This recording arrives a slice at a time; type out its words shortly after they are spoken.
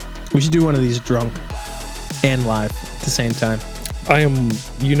We should do one of these drunk and live at the same time.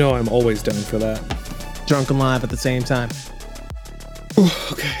 I'm always down for that. Drunk and live at the same time.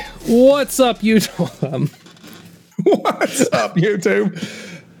 Okay. What's up, YouTube? What's up,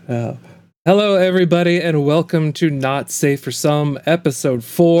 YouTube? Hello, everybody, and welcome to Not Safe for Some, episode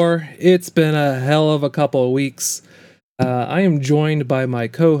 4. It's been a hell of a couple of weeks. I am joined by my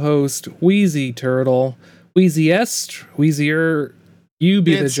co-host, Wheezy Turtle. Wheeziest, Wheezier, you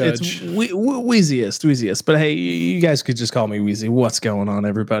be the judge. It's Wheeziest. But hey, you guys could just call me Wheezy. What's going on,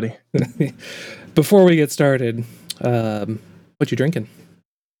 everybody? Before we get started, what you drinking?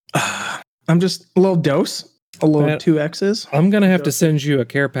 I'm just a little dose. A little 2X's. I'm going to have to send you a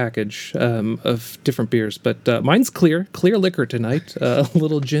care package of different beers, but mine's clear liquor tonight. A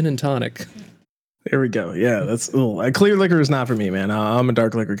little gin and tonic. There we go. Yeah, that's clear liquor is not for me, man. I'm a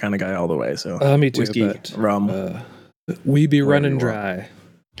dark liquor kind of guy all the way. So me too. Whiskey, but, rum. We be running dry.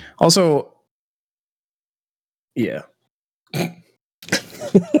 Also, yeah.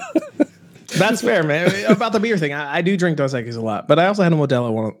 That's fair, man. About the beer thing, I do drink Dos Equis a lot, but I also had a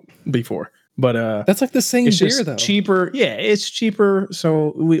Modelo one before. But that's like the same beer, though. Cheaper. Yeah, it's cheaper,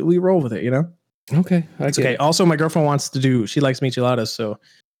 so we roll with it, you know? Okay. It's okay. Also, my girlfriend she likes micheladas, so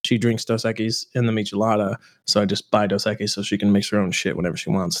she drinks Dos Equis in the michelada, so I just buy Dos Equis so she can mix her own shit whenever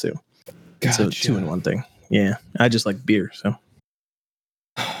she wants to. Gotcha. It's a 2-in-1 thing. Yeah, I just like beer, so.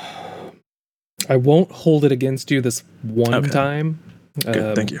 I won't hold it against you this one time.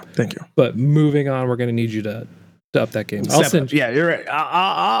 Good. Thank you. But moving on, we're going to need you to up that game. Yeah, you're right.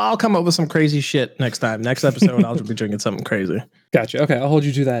 I'll come up with some crazy shit next time. Next episode, I'll be drinking something crazy. Gotcha. Okay, I'll hold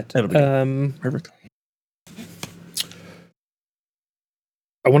you to that. That'll be good. Perfect.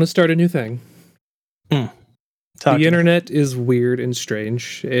 I want to start a new thing. The internet is weird and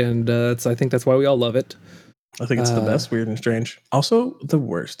strange, and I think that's why we all love it. I think it's the best, weird and strange. Also, the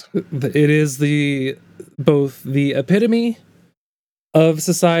worst. It is both the epitome of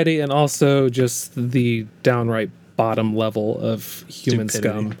society and also just the downright bottom level of human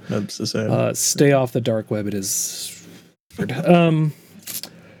scum. Of society. Stay off the dark web. It is weird.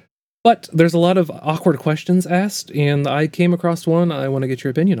 But there's a lot of awkward questions asked, and I came across one I want to get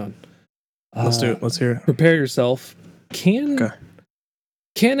your opinion on. Let's do it. Let's hear it. Prepare yourself. Can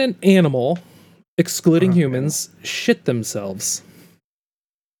an animal, excluding humans, shit themselves?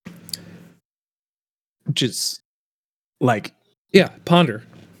 Just like... Yeah, ponder.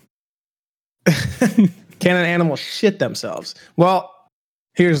 Can an animal shit themselves? Well,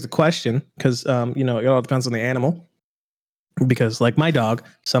 here's the question, because, it all depends on the animal. Because like my dog,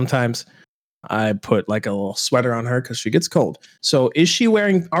 sometimes I put like a little sweater on her because she gets cold. So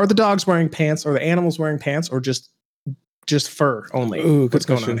are the dogs wearing pants, or the animals wearing pants, or just fur only? Ooh, what's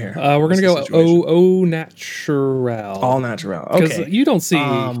going on here? We're going to go au natural. All natural. Okay. You don't see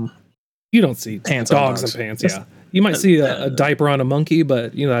pants dogs and pants. Yeah. You might see a diaper on a monkey,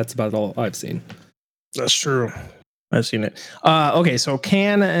 but that's about all I've seen. That's true. I've seen it. Okay, so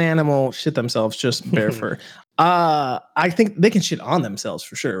can an animal shit themselves just bare fur? I think they can shit on themselves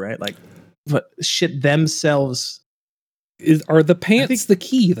for sure, right? Like, but shit themselves. Are the pants the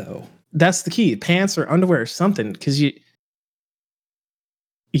key, though? That's the key. Pants or underwear or something, because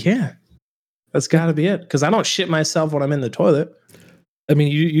yeah, that's got to be it. Because I don't shit myself when I'm in the toilet. I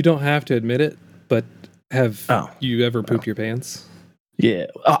mean, you don't have to admit it, but have you ever pooped your pants? Yeah.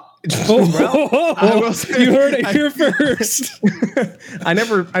 You heard it here first. I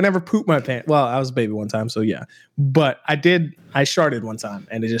never pooped my pants. Well, I was a baby one time, so yeah. But I sharted one time,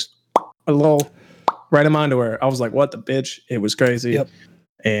 and it just a little right in my underwear. I was like, what the bitch? It was crazy. Yep.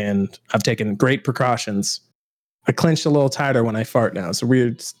 And I've taken great precautions. I clenched a little tighter when I fart now. It's a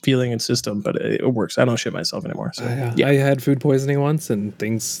weird feeling and system, but it works. I don't shit myself anymore. So yeah. I had food poisoning once, and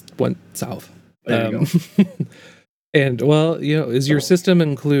things went south. There you go. And, well, does your system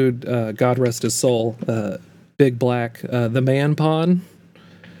include, God rest his soul, Big Black, the man pawn?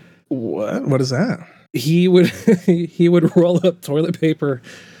 What is that? He would roll up toilet paper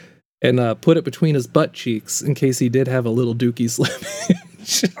and put it between his butt cheeks in case he did have a little dookie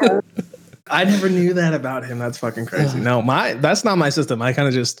slippage. I never knew that about him. That's fucking crazy. No, that's not my system. I kind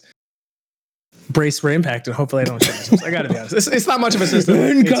of just brace for impact and hopefully I don't shit myself. I gotta be honest. It's not much of a system.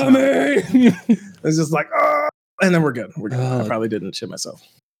 Incoming! It's just like, and then we're good. I probably didn't shit myself.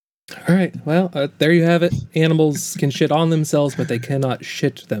 All right. Well, there you have it. Animals can shit on themselves, but they cannot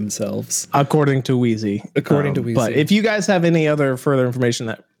shit themselves. According to Wheezy. But if you guys have any other further information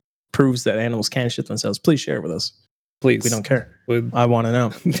that proves that animals can shit themselves, please share it with us. Please. We don't care. I want to know.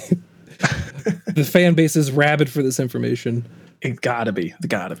 The fan base is rabid for this information. It gotta be.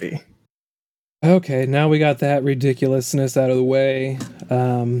 Okay, now we got that ridiculousness out of the way.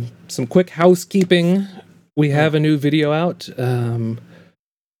 Some quick housekeeping. We have a new video out.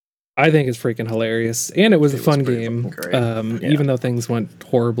 I think it's freaking hilarious, and it was a fun game. Even though things went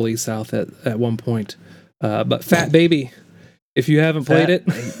horribly south at one point. But Fat Baby, if you haven't played it,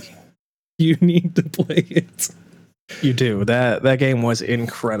 you need to play it. You do. That game was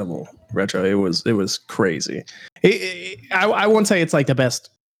incredible, Retro. It was crazy. I won't say it's like the best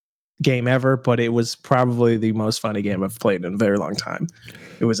game ever, but it was probably the most funny game I've played in a very long time.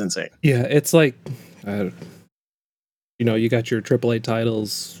 It was insane. Yeah, it's like, you got your AAA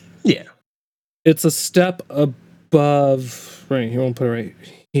titles. Yeah, it's a step above. Right, you won't put it right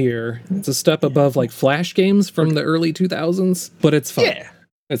here. It's a step above like Flash games from the early 2000s, but it's fun. Yeah,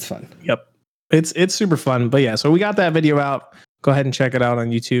 it's fun. Yep, it's super fun. But yeah, so we got that video out. Go ahead and check it out on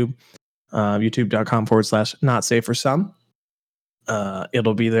YouTube. YouTube.com/not safe for some.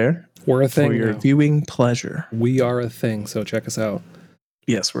 It'll be there. We're a thing for your viewing pleasure. We are a thing, so check us out.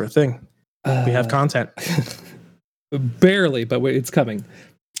 Yes, we're a thing. We have content. Barely, but it's coming.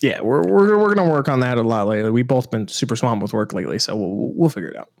 Yeah, we're gonna work on that a lot lately. We've both been super swamped with work lately, so we'll figure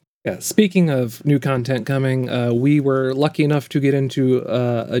it out. Yeah. Speaking of new content coming, we were lucky enough to get into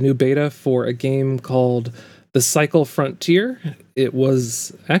a new beta for a game called The Cycle Frontier. It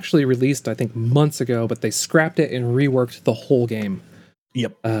was actually released, I think, months ago, but they scrapped it and reworked the whole game.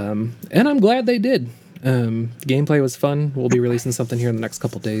 Yep. And I'm glad they did. Gameplay was fun. We'll be releasing something here in the next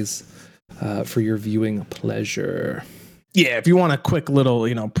couple days for your viewing pleasure. Yeah, if you want a quick little,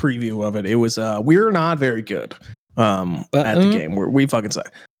 preview of it, it was we're not very good at the game. We fucking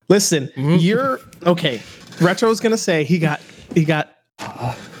suck. Listen, you're okay. Retro's gonna say he got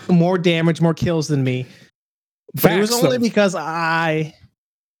more damage, more kills than me. But it was only because I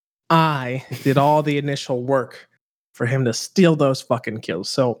did all the initial work for him to steal those fucking kills.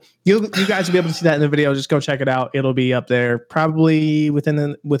 So you guys will be able to see that in the video. Just go check it out. It'll be up there probably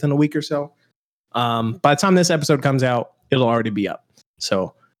within a week or so. By the time this episode comes out, it'll already be up.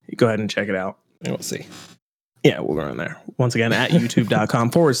 So go ahead and check it out. And we'll see. Yeah, we'll go on there. Once again, at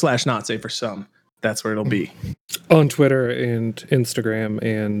youtube.com/not safe for some. That's where it'll be. On Twitter and Instagram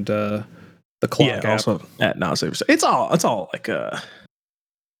and the clock app. Also at not safe for some. It's all like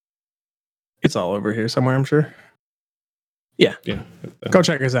it's all over here somewhere, I'm sure. Yeah. Yeah. Go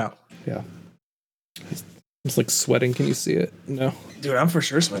check us out. Yeah. It's like sweating. Can you see it? No. Dude, I'm for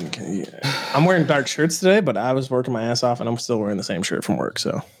sure sweating. I'm wearing dark shirts today, but I was working my ass off and I'm still wearing the same shirt from work.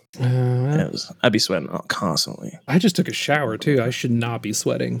 So I'd be sweating constantly. I just took a shower too. I should not be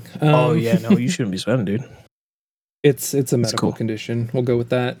sweating. Oh yeah, no, you shouldn't be sweating, dude. It's a medical condition. We'll go with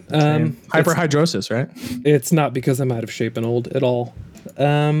that. Hyperhidrosis, right? It's not because I'm out of shape and old at all. All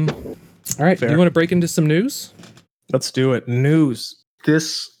right. Fair. Do you want to break into some news? Let's do it. News.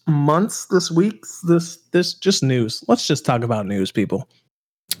 This week's just news. Let's just talk about news, people.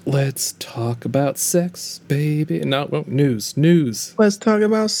 Let's talk about sex, baby. No, news. Let's talk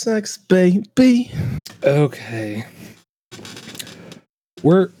about sex, baby. Okay.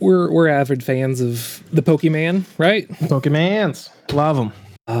 We're avid fans of the Pokemon, right? Pokemans. Love them.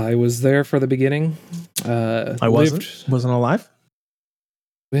 I was there for the beginning. I wasn't alive.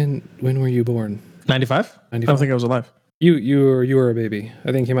 When were you born? 95? I don't think I was alive. You were a baby.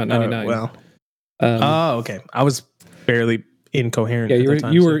 I think it came out in 99. Well. Okay. I was barely incoherent. Yeah,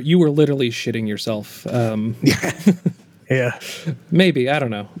 you were literally shitting yourself. Yeah. Maybe, I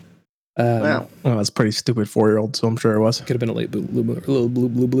don't know. I was a pretty stupid 4-year-old, so I'm sure it was. Could have been a late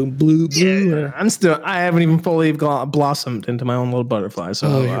blue. Yeah, I haven't even fully blossomed into my own little butterfly.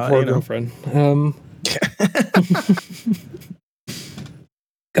 So your poor girlfriend.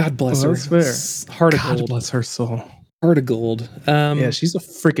 God bless her. That's fair. Heart of gold. God bless her soul. Heart of gold. Yeah, she's a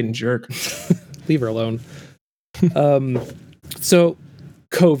freaking jerk. Leave her alone. So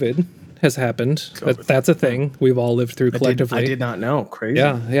COVID has happened. That's a thing we've all lived through collectively. I did not know. Crazy.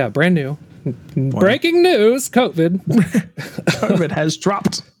 Yeah. Brand new. Wow. Breaking news. COVID has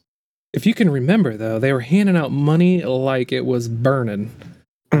dropped. If you can remember, though, they were handing out money like it was burning.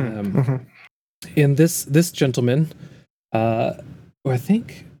 And this gentleman, I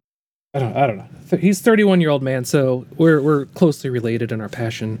think, I don't know. He's 31-year-old man, so we're closely related in our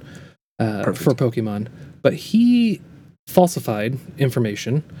passion for Pokemon. But he falsified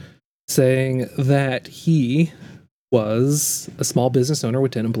information saying that he was a small business owner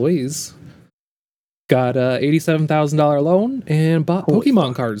with 10 employees, got a $87,000 loan, and bought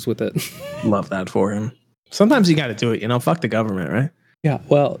Pokemon cards with it. Love that for him. Sometimes you got to do it, fuck the government, right? Yeah,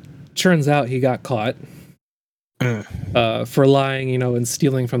 well, turns out he got caught for lying, and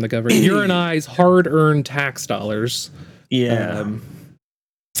stealing from the government. Your and I's hard-earned tax dollars. Yeah.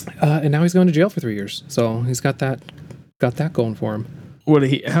 And now he's going to jail for 3 years. So he's got that going for him. What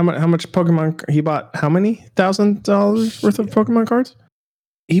did he? How much Pokemon he bought? How many $1,000 worth of Pokemon cards?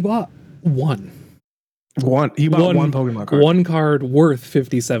 He bought one. He bought one Pokemon card. One card worth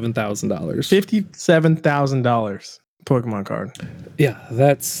 $57,000. $57,000 Pokemon card. Yeah,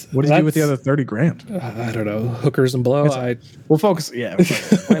 that's. What did you do with the other $30,000? I don't know. Hookers and blow. We'll focus. Yeah,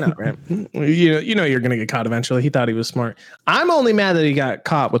 why not, right? You know you're gonna get caught eventually. He thought he was smart. I'm only mad that he got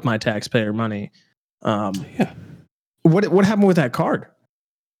caught with my taxpayer money. Yeah. What happened with that card?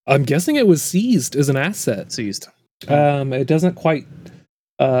 I'm guessing it was seized as an asset. Seized. It doesn't quite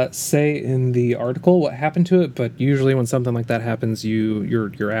say in the article what happened to it, but usually when something like that happens,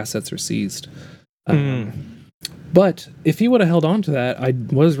 your assets are seized. But if he would have held on to that, I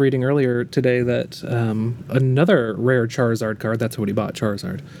was reading earlier today that another rare Charizard card, that's what he bought,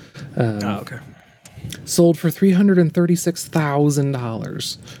 Charizard. Okay. Sold for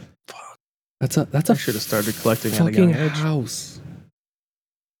 $336,000. That's a I should have started collecting at a fucking young age. house.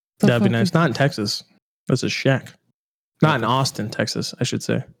 That'd be nice. Not in Texas. That's a shack. Not in Austin, Texas, I should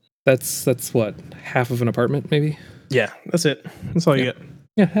say. That's what, half of an apartment, maybe? Yeah, that's it. That's all you get.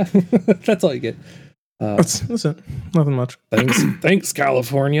 Yeah, that's all you get. That's it. Nothing much. Thanks,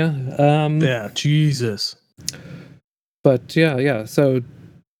 California. Yeah, Jesus. But yeah. So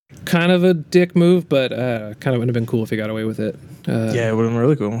kind of a dick move, but kind of would have been cool if he got away with it. Yeah, it would have been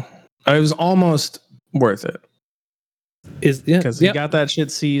really cool. It was almost worth it. Because he got that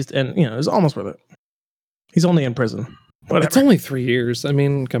shit seized, and it was almost worth it. He's only in prison. Whatever. It's only 3 years. I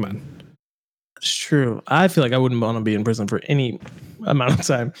mean, come on. It's true. I feel like I wouldn't want to be in prison for any amount of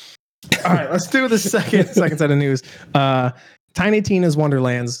time. All right, let's do the second set of news. Tiny Tina's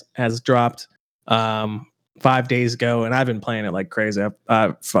Wonderlands has dropped 5 days ago, and I've been playing it like crazy.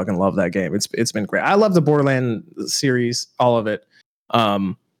 I fucking love that game. It's been great. I love the Borderlands series, all of it.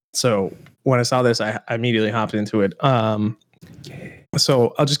 So when I saw this, I immediately hopped into it.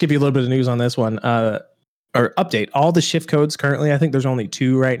 So I'll just give you a little bit of news on this one. Or update all the shift codes currently. I think there's only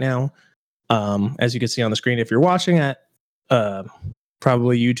 2 right now. As you can see on the screen, if you're watching at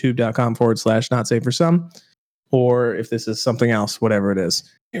probably youtube.com/not safe for some, or if this is something else, whatever it is.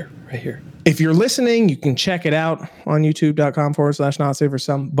 Right here. If you're listening, you can check it out on youtube.com/not safe for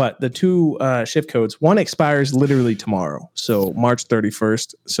some. But the 2 shift codes, one expires literally tomorrow, so March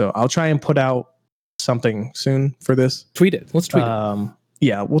 31st. So I'll try and put out something soon for this. Tweet it. Let's tweet it.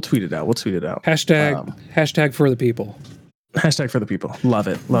 Yeah, we'll tweet it out. Hashtag for the people. Hashtag for the people. Love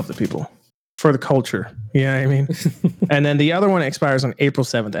it. Love the people. For the culture. You know what I mean? And then the other one expires on April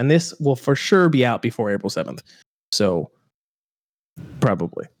 7th. And this will for sure be out before April 7th. So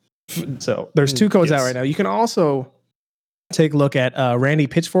probably. So there's 2 codes out right now. You can also take a look at Randy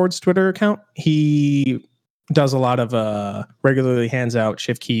Pitchford's Twitter account. He does a lot of regularly hands out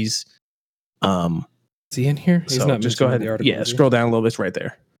shift keys. Is he in here? He's not just go ahead. Article, yeah, scroll down a little bit. It's right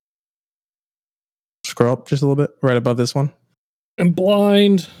there. Scroll up just a little bit, right above this one. I'm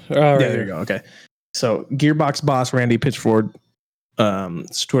blind. All right. Yeah, there you go. Okay. So Gearbox boss Randy Pitchford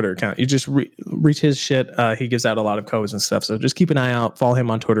Twitter account. You just reach his shit. He gives out a lot of codes and stuff. So just keep an eye out. Follow him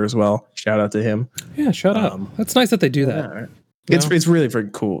on Twitter as well. Shout out to him. Yeah, shout out. That's nice that they do that. Yeah, right. It's really very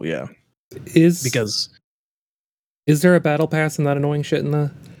cool. Yeah. Is there a battle pass and that annoying shit in the?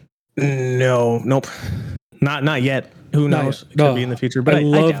 Nope. Not yet. Who knows? It could be in the future. But I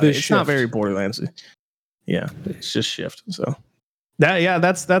love this. It's not very Borderlands. Yeah, it's just shift. So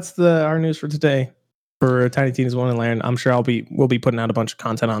that's our news for today for Tiny Tina's Wonderland. I'm sure we'll be putting out a bunch of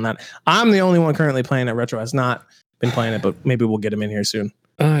content on that. I'm the only one currently playing it. Retro has not been playing it, but maybe we'll get him in here soon.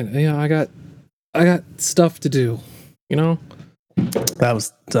 I got stuff to do. That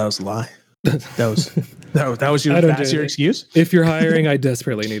was a lie. That was your excuse. If you're hiring, I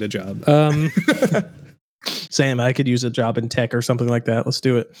desperately need a job. Sam, I could use a job in tech or something like that. Let's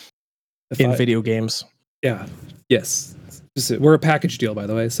do it in video games. Yeah. Yes. We're a package deal, by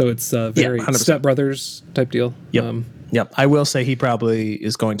the way, so it's very Step Brothers type deal. Yep. I will say he probably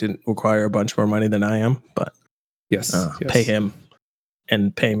is going to require a bunch more money than I am, but yes. Pay him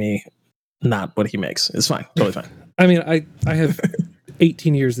and pay me not what he makes. It's fine. Totally fine. I mean, I have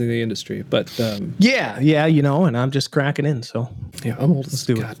 18 years in the industry, but yeah, and I'm just cracking in. So yeah, I'm old. Let's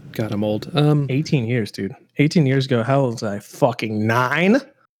do it. God, I'm old. 18 years, dude. 18 years ago, how old was I? Fucking 9.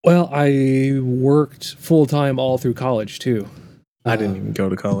 Well, I worked full time all through college too. I didn't even go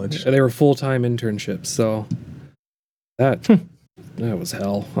to college. They were full-time internships, so that was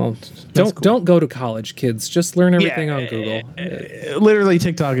hell. Don't go to college, kids. Just learn everything on Google. Literally,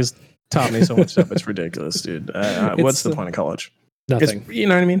 TikTok has taught me so much stuff. It's ridiculous, dude. What's the point of college? Nothing. You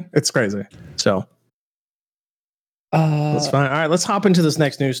know what I mean? It's crazy. So That's fine. All right, let's hop into this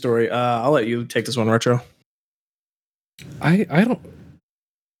next news story. I'll let you take this one, Retro. I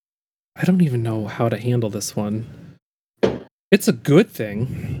don't even know how to handle this one. It's a good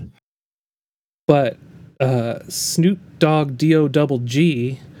thing, but Snoop Dogg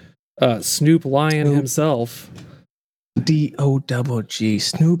D-O-double-G, Snoop Lion himself, D-O-double-G,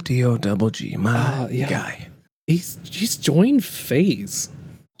 Snoop D-O-double-G, my guy. He's joined FaZe.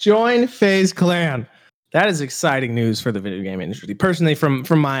 Join FaZe Clan. That is exciting news for the video game industry. Personally, from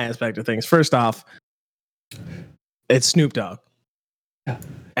my aspect of things, first off, it's Snoop Dogg. Yeah.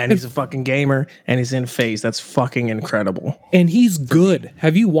 And he's a fucking gamer, and he's in FaZe. That's fucking incredible. And he's good.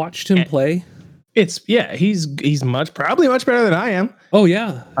 Have you watched him play? He's probably much better than I am. Oh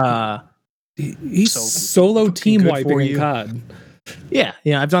yeah. He's solo team wiping in COD. Yeah,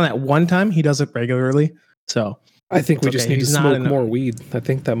 I've done that one time. He does it regularly. So I think we just need to smoke more weed. I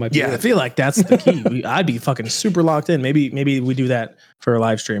think that might be it. I feel like that's the key. I'd be fucking super locked in. Maybe we do that for a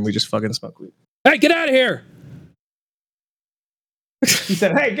live stream. We just fucking smoke weed. Hey, get out of here! He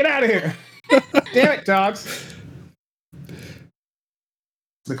said, "Hey, get out of here!" Damn it, dogs.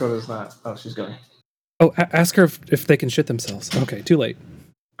 Dakota's not. Oh, she's going. Oh, ask her if they can shit themselves. Okay, too late.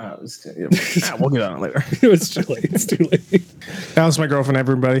 We'll get on it later. It's too late. It's too late. That was my girlfriend,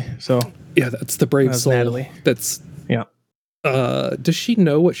 everybody. So yeah, that's the brave soul. Natalie. That's yeah. Does she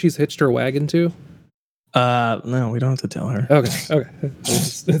know what she's hitched her wagon to? No, we don't have to tell her. Okay.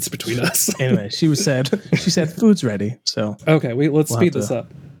 It's between us. Anyway, she said food's ready. So okay, let's speed this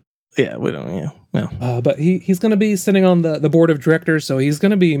up. Yeah, we don't. Yeah, no. But he's going to be sitting on the board of directors, so he's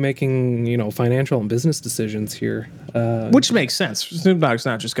going to be making financial and business decisions here, which makes sense. Snoop Dogg's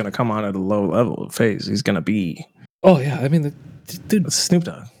not just going to come on at a low level of FaZe. He's going to be. Oh yeah, I mean, the dude, Snoop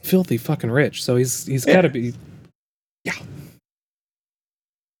Dogg, filthy fucking rich. So he's got to be. Yeah.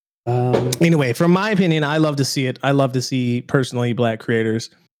 Anyway, from my opinion, I love to see it. I love to see personally black creators,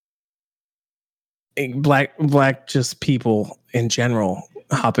 black just people in general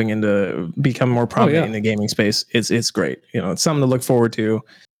hopping into become more prominent in the gaming space. It's great. It's something to look forward to.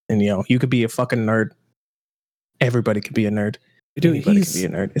 And you could be a fucking nerd. Everybody could be a nerd. Dude, Anybody could be a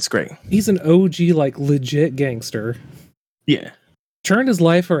nerd. It's great. He's an OG, like legit gangster. Yeah. Turned his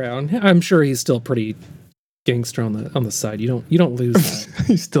life around. I'm sure he's still pretty gangster on the side. You don't lose that.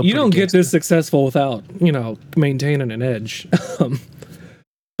 He's still you don't get this successful without maintaining an edge.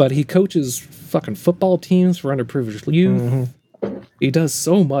 But he coaches fucking football teams for underprivileged youth. Mm-hmm. He does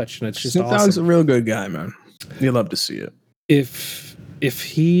so much, and it's just Snoop awesome. Dogg's a real good guy, man. You love to see it. If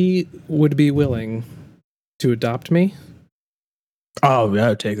he would be willing to adopt me, oh yeah,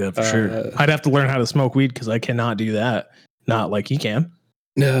 I'd take that for sure. I'd have to learn how to smoke weed because I cannot do that. Not like he can.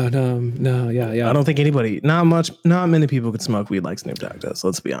 No, yeah. I don't think not many people could smoke weed like Snoop Dogg does.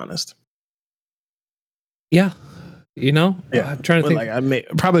 Let's be honest. Yeah. I'm trying to think.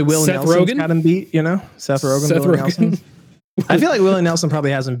 Probably Willie Nelson's got him beat. Seth Rogen. Nelson. I feel like Willie Nelson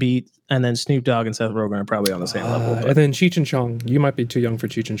probably has him beat, and then Snoop Dogg and Seth Rogen are probably on the same level. And then Cheech and Chong. You might be too young for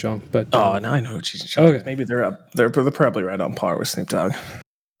Cheech and Chong, but now I know Cheech and Chong. Okay. Maybe they're up. They're probably right on par with Snoop Dogg.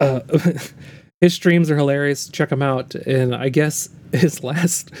 His streams are hilarious. Check him out. And I guess his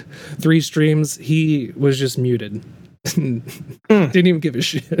last 3 streams, he was just muted. Didn't even give a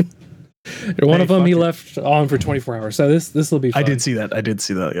shit. And one of them he left on for 24 hours. So this will be fun. I did see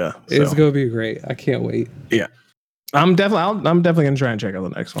that. Yeah. It's gonna be great. I can't wait. Yeah. I'm definitely gonna try and check out the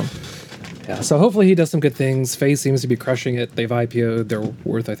next one. Yeah. So hopefully he does some good things. FaZe seems to be crushing it. They've IPO'd. They're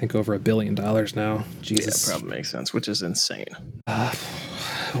worth, I think, over $1 billion now. Jesus. Yeah, probably makes sense, which is insane.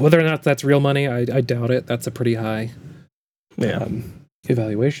 Whether or not that's real money, I doubt it. That's a pretty high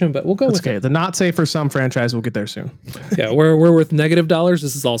evaluation, but we'll go with it. The not safe for some franchise will get there soon. Yeah, we're worth negative dollars.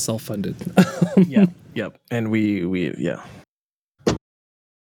 This is all self-funded. Yep. And we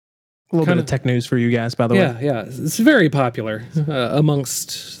a little bit of tech news for you guys, by the way. Yeah. It's very popular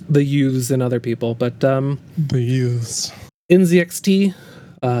amongst the youths and other people. But the youths. NZXT,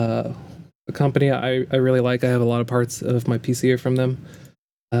 a company I really like. I have a lot of parts of my PC from them.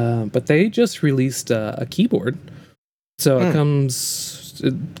 But they just released a keyboard. So it comes...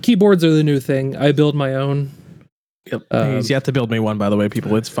 Keyboards are the new thing. I build my own. Yep. He's yet to build me one, by the way,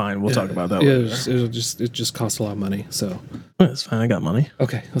 people. It's fine. We'll talk about that later. It just costs a lot of money. So it's fine. I got money.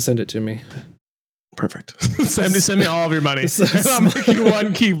 Okay, I'll send it to me. Perfect. send me all of your money. I'm making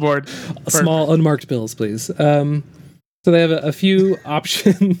one keyboard. Small unmarked bills, please. So they have a few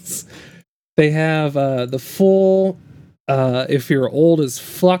options. They have the full, if you're old as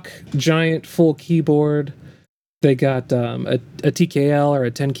fuck, giant full keyboard. They got a TKL or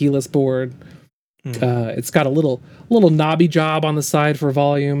a 10 keyless board. It's got a little knobby job on the side for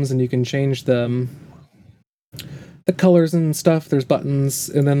volumes, and you can change the the colors and stuff. There's buttons,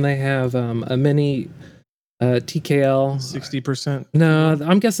 and then they have a mini TKL 60%. No,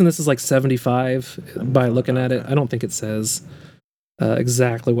 I'm guessing this is like 75 by looking at it. I don't think it says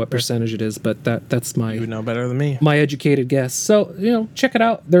exactly what percentage it is, but that's You would know better than me. my educated guess. So check it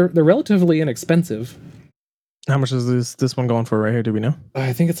out. They're relatively inexpensive. How much is this one going for right here? Do we know?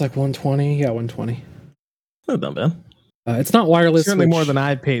 I think it's like 120. Yeah, 120. Not bad. It's not wireless. Certainly which- more than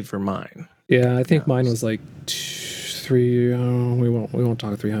I paid for mine. Yeah, I think mine was like 3. We won't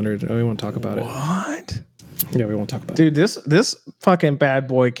talk 300. We won't talk about it. What? Yeah, we won't talk about Dude, this fucking bad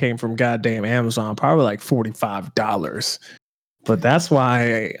boy came from goddamn Amazon, probably like $45. But that's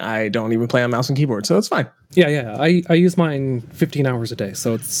why I don't even play on mouse and keyboard, so it's fine. it. Yeah. I use mine 15 hours a day,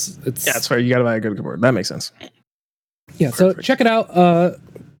 so it's Yeah, that's fair. You gotta buy a good keyboard. That makes sense. Yeah, so check it out.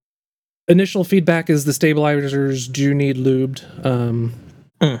 Initial feedback is the stabilizers do need lubed.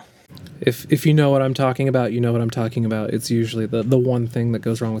 If you know what I'm talking about, you know what I'm talking about. It's usually the one thing that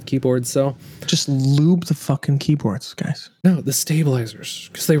goes wrong with keyboards. So Just lube the fucking keyboards, guys. no, the stabilizers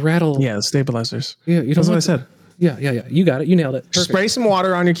because they rattle. Yeah, the stabilizers. Yeah, you don't. That's what I want said. Yeah. You got it. You nailed it. Perfect. Spray some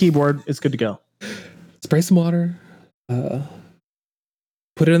water on your keyboard. It's good to go. Spray some water.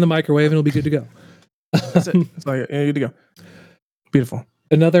 Put it in the microwave and it'll be good to go. That's it. It's like, yeah, good to go. Beautiful.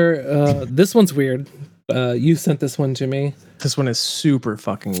 Another. This one's weird. You sent this one to me. This one is super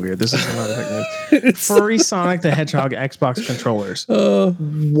fucking weird. This is another thing. Furry Sonic the Hedgehog Xbox controllers.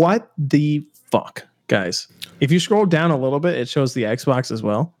 What the fuck, guys? If you scroll down a little bit, it shows the Xbox as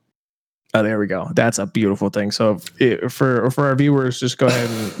well. Oh, there we go. That's a beautiful thing. So for our viewers, just go ahead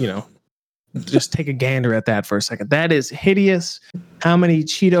and just take a gander at that for a second. That is hideous. How many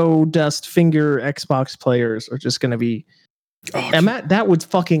Cheeto dust finger Xbox players are just going to be? That would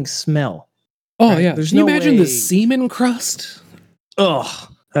fucking smell. Oh Right? yeah. There's Can you no imagine way- the semen crust?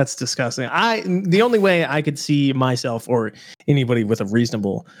 Ugh, that's disgusting. The only way I could see myself or anybody with a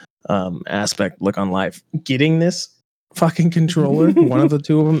reasonable aspect look on life getting this fucking controller, one of the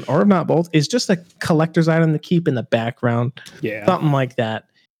two of them, or if not both, is just a collector's item to keep in the background. Yeah. Something like that.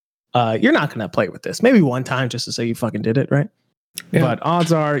 You're not gonna play with this. Maybe one time just to say you fucking did it, right? Yeah. But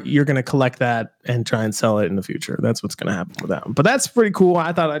odds are you're gonna collect that and try and sell it in the future. That's what's gonna happen with that one. But that's pretty cool.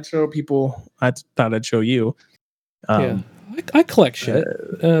 I thought I'd show people. I thought I'd show you. Yeah. I collect shit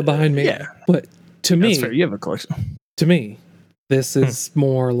behind me. Yeah, But to that's me, fair. You have a collection. to me, this is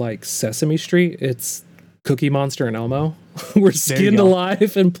more like Sesame Street. It's Cookie Monster and Elmo. We're skinned go.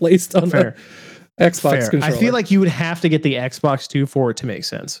 alive and placed on Fair. the Xbox Fair. controller. I feel like you would have to get the Xbox 2 for it to make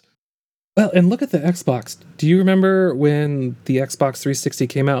sense. well, and look at the Xbox. Do you remember when the Xbox 360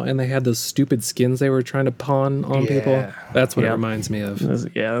 came out and they had those stupid skins they were trying to pawn on people? Yeah. That's what it Yep. reminds me of.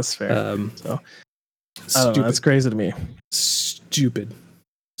 Yeah, that's fair. So I don't know, Stupid. that's crazy to me. Stupid.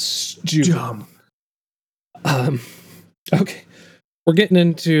 Dumb. Okay, we're getting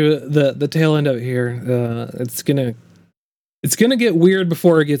into the tail end of it here. It's gonna get weird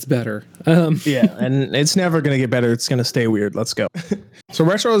before it gets better. Yeah, and it's never going to get better. It's going to stay weird. Let's go. So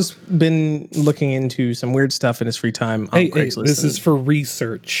Retro's been looking into some weird stuff in his free time on Hey, Craigslist. this is for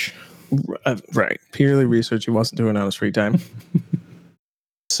research. Right. Purely research he wasn't doing on his free time.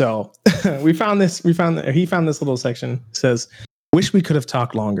 So he found this little section. It says, "Wish we could have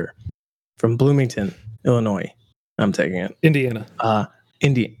talked longer." From Bloomington, Illinois. I'm taking it. Indiana.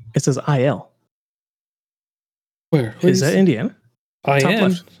 India. It says IL. Where Is that Indiana? I Top am.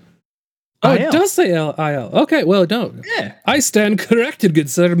 left. Oh, IL. it does say IL. Okay, well, no. Yeah. I stand corrected, good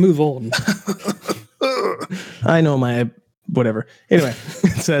sir. Move on. I know my whatever. Anyway,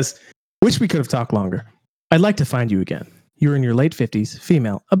 it says, "Wish we could have talked longer. I'd like to find you again. You're in your late 50s,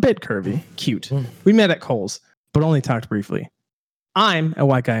 female, a bit curvy, cute. We met at Kohl's, but only talked briefly. I'm a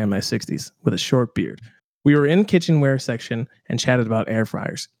white guy in my 60s with a short beard. We were in kitchenware section and chatted about air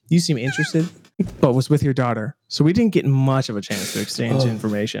fryers. You seem interested, but was with your daughter, so we didn't get much of a chance to exchange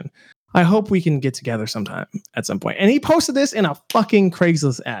information. I hope we can get together sometime at some point." And he posted this in a fucking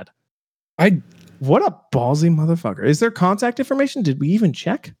Craigslist ad. What a ballsy motherfucker. Is there contact information? Did we even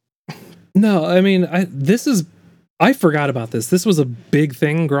check? No, I mean, I forgot about this. This was a big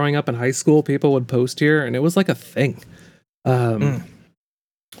thing growing up in high school. People would post here, and it was like a thing.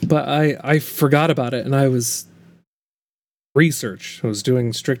 But I forgot about it, and I was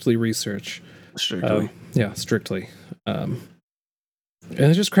doing strictly research. Strictly. Yeah, strictly. And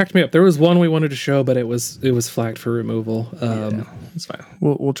it just cracked me up. There was one we wanted to show, but it was flagged for removal. Yeah, it's fine.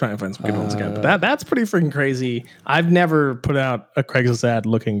 We'll try and find some good ones again. But that's pretty freaking crazy. I've never put out a Craigslist ad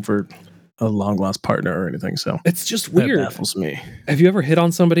looking for a long lost partner or anything. So It's just weird. That baffles me. Have you ever hit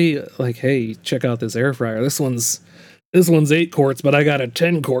on somebody like, "Hey, check out this air fryer. This one's This one's 8 quarts, but I got a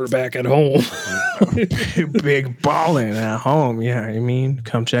 10 quart back at home. Big balling at home. Yeah, I mean,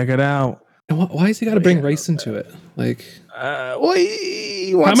 come check it out. And why has he got to bring rice into it? Like, well,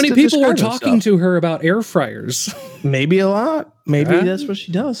 he how wants many to people were describe talking himself. to her about air fryers? Maybe a lot. Maybe Yeah. that's what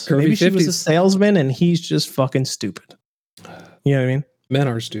she does. Curvy Maybe she was a 50s. salesman and he's just fucking stupid. You know what I mean? Men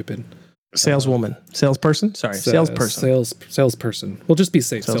are stupid. Saleswoman, salesperson. Sorry, salesperson. Salesperson. We'll just be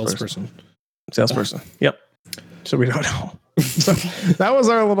safe. Salesperson. Salesperson. Salesperson. Yep. So we don't know. So that was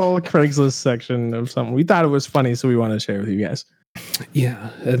our little Craigslist section of something. We thought it was funny, so we wanted to share with you guys. Yeah.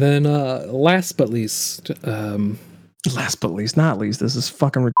 And then last but least, Last but not least, this is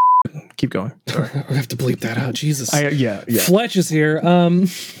fucking. Keep going. Sorry. I have to bleep that out. Jesus. Yeah. Fletch is here.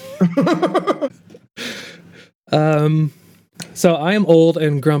 So I am old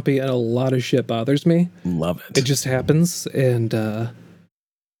and grumpy, and a lot of shit bothers me. Love It just happens, and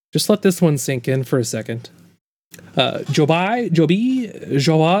just let this one sink in for a second. Joabi.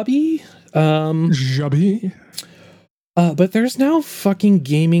 Jubby. But there's now fucking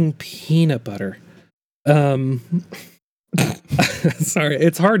gaming peanut butter. Sorry,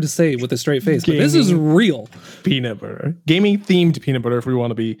 it's hard to say with a straight face, but this is Gaming real. Peanut butter. Gaming themed peanut butter, if we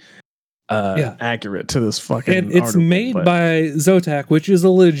want to be accurate to this fucking And it's article, made but- by Zotac, which is a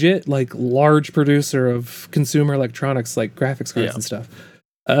legit, like, large producer of consumer electronics, like graphics cards and stuff.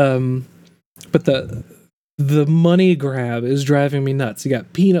 But the money grab is driving me nuts. You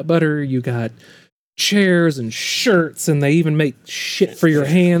got peanut butter, you got chairs and shirts, and they even make shit for your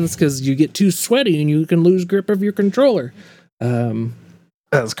hands because you get too sweaty and you can lose grip of your controller.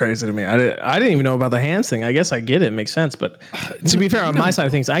 That's crazy to me. I didn't even know about the hands thing. I guess I get it. It makes sense. But to be fair, on my side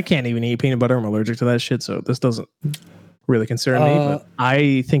of things, I can't even eat peanut butter. I'm allergic to that shit. So this doesn't really concern me. But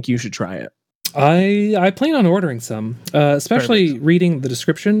I think you should try it. I plan on ordering some, especially Perfect. reading the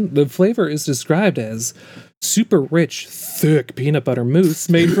description. The flavor is described as super rich, thick peanut butter mousse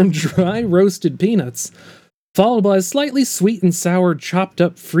made from dry roasted peanuts, followed by slightly sweet and sour chopped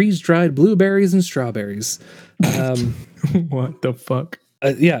up freeze-dried blueberries and strawberries. What the fuck?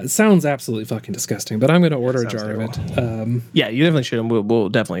 Yeah, it sounds absolutely fucking disgusting, but I'm going to order a Sounds jar of it. Yeah, you definitely should. And we'll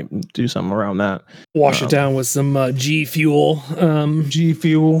definitely do something around that. Wash it down with some G Fuel. G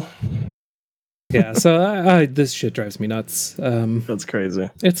Fuel. Yeah, so this shit drives me nuts. That's crazy.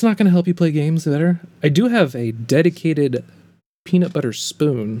 It's not going to help you play games better. I do have a dedicated peanut butter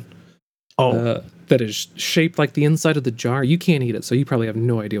spoon that is shaped like the inside of the jar. You can't eat it, so you probably have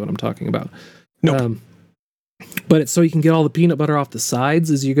no idea what I'm talking about. Nope. But it's so you can get all the peanut butter off the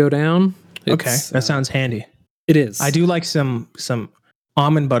sides as you go down. Okay, that sounds handy. It is. I do like some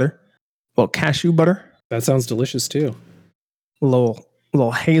almond butter, well, cashew butter, That sounds delicious too. a little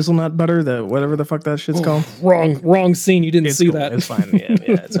hazelnut butter, the whatever the fuck that shit's called. Wrong scene. You didn't It's see cool. that. It's fine. Yeah,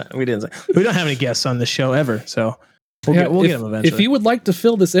 it's fine. We don't have any guests on this show ever, so we'll get them eventually. If you would like to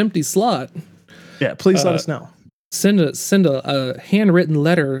fill this empty slot, please let us know. send a handwritten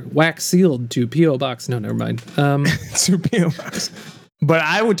letter, wax sealed to P.O. Box. No, never mind. To P.O. Box. But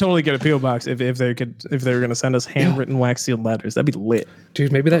I would totally get a P.O. Box if they were going to send us handwritten wax sealed letters. That'd be lit.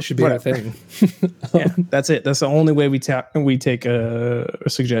 Dude, maybe that should be our Whatever. thing. Yeah, that's it. That's the only way we take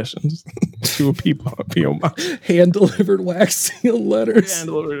suggestions to a P.O. Box. Hand delivered wax sealed letters.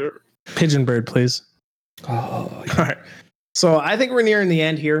 Pigeon bird, please. Oh, All right. So I think we're nearing the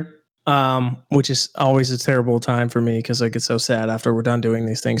end here, which is always a terrible time for me because I get so sad after we're done doing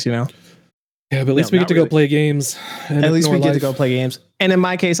these things, you know? yeah, but at least No, we get not to go really. play games. And At least we ignore get to life. go play games. And in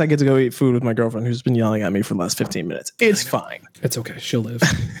my case, I get to go eat food with my girlfriend who's been yelling at me for the last 15 minutes. It's fine. It's okay. She'll live.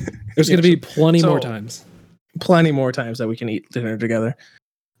 There's going to be plenty more times. Plenty more times that we can eat dinner together.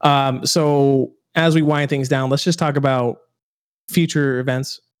 So as we wind things down, let's just talk about future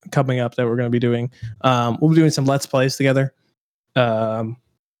events coming up that we're going to be doing. We'll be doing some Let's Plays together.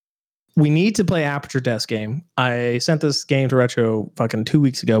 We need to play Aperture Desk Game. I sent this game to Retro fucking 2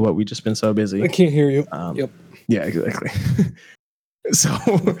 weeks ago, but we've just been so busy. I can't hear you. Yep. Yeah, exactly. So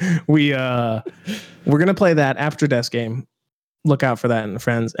we're gonna play that Aperture Desk Game. Look out for that in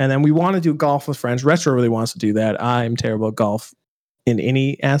friends. And then we want to do golf with friends. Retro really wants to do that. I'm terrible at golf in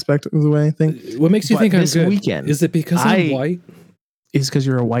any aspect of the way, I think. What makes you But think I'm this good? weekend, Is it because I'm white? It's because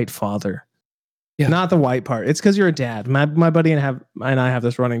you're a white father. Yeah. Not the white part. It's because you're a dad. My buddy and I have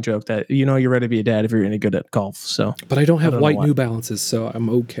this running joke that you're ready to be a dad if you're any good at golf. So, But I don't have don't know white why. New Balances, so I'm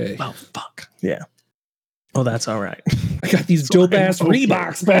okay. oh fuck, yeah. Oh, that's all right. I got these So dope ass I'm okay.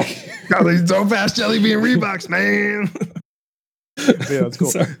 Reeboks back. Got these dope ass jelly bean Reeboks, man. Yeah, that's cool.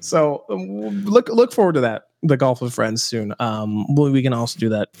 Sorry. So look forward to that. The golf with friends soon. We can also do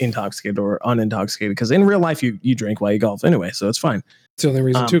that intoxicated or unintoxicated because in real life you drink while you golf anyway, so it's fine. It's the only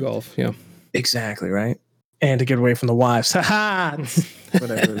reason Um, to golf. Yeah. Exactly right. and to get away from the wives. Ha ha!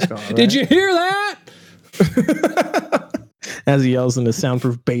 Whatever it's called. Right? Did you hear that? As he yells in the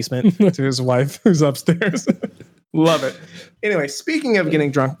soundproof basement to his wife who's upstairs. Love it. Anyway, speaking of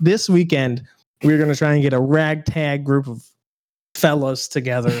getting drunk, this weekend we're going to try and get a ragtag group of fellas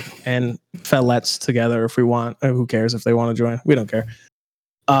together and fellettes together if we want. Who cares if they want to join? We don't care.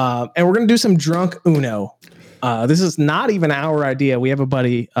 And we're going to do some drunk Uno. This is not even our idea. We have a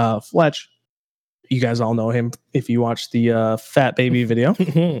buddy, Fletch. You guys all know him if you watched the Fat Baby video.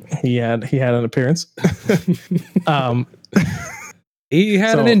 he had an appearance. He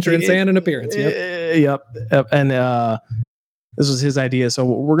had an entrance and an appearance. Yep. And this was his idea. So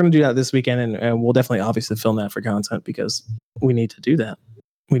we're going to do that this weekend, and we'll definitely obviously film that for content because we need to do that.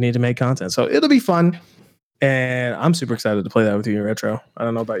 We need to make content. So it'll be fun. And I'm super excited to play that with you, Retro. I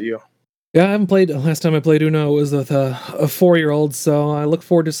don't know about you. Yeah, I haven't played. Last time I played Uno was with a 4-year-old, so I look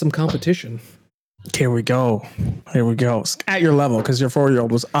forward to some competition. Here we go. At your level, because your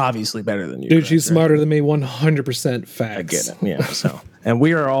 4-year-old was obviously better than you. Dude, she's smarter than me, 100% facts. I get it. Yeah. So, and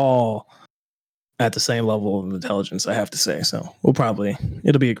we are all at the same level of intelligence, I have to say. So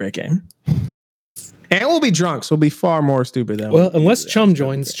it'll be a great game. And we'll be drunk, so we'll be far more stupid than. Well, unless Chum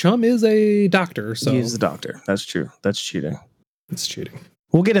joins. Chum is a doctor, so he's the doctor. That's true. That's cheating. It's cheating.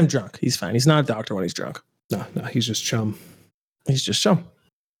 We'll get him drunk. He's fine. He's not a doctor when he's drunk. No, he's just Chum. He's just Chum.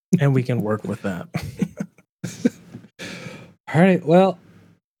 And we can work with that. All right. Well,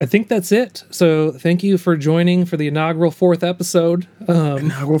 I think that's it. So thank you for joining for the inaugural 4th episode.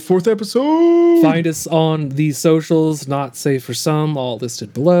 Inaugural 4th episode. Find us on the socials, Not Safe for Some, all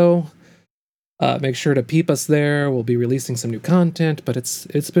listed below. Make sure to peep us there. We'll be releasing some new content, but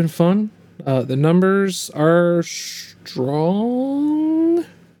it's been fun. The numbers are strong.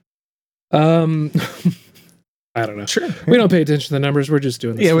 I don't know. Sure. We don't pay attention to the numbers. We're just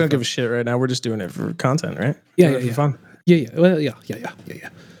doing this. Yeah, we don't give a shit right now. We're just doing it for content, right? Yeah, for fun. Yeah. Well, yeah.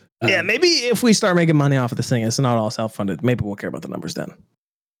 Yeah, maybe if we start making money off of this thing, it's not all self-funded. Maybe we'll care about the numbers then.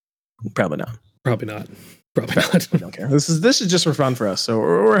 Probably not. We don't care. This is just for fun for us, so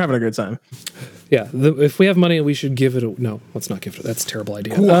we're having a good time. Yeah. If we have money, we should give it. No, let's not give it. That's a terrible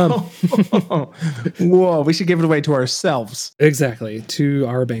idea. Whoa, we should give it away to ourselves. Exactly, to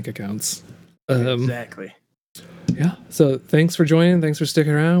our bank accounts. Exactly. Yeah. So thanks for joining. Thanks for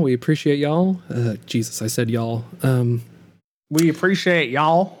sticking around. We appreciate y'all. Jesus, I said y'all. We appreciate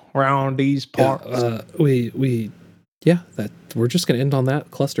y'all around these parts. We're just gonna end on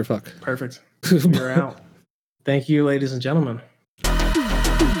that clusterfuck. Perfect. We're out. Thank you, ladies and gentlemen.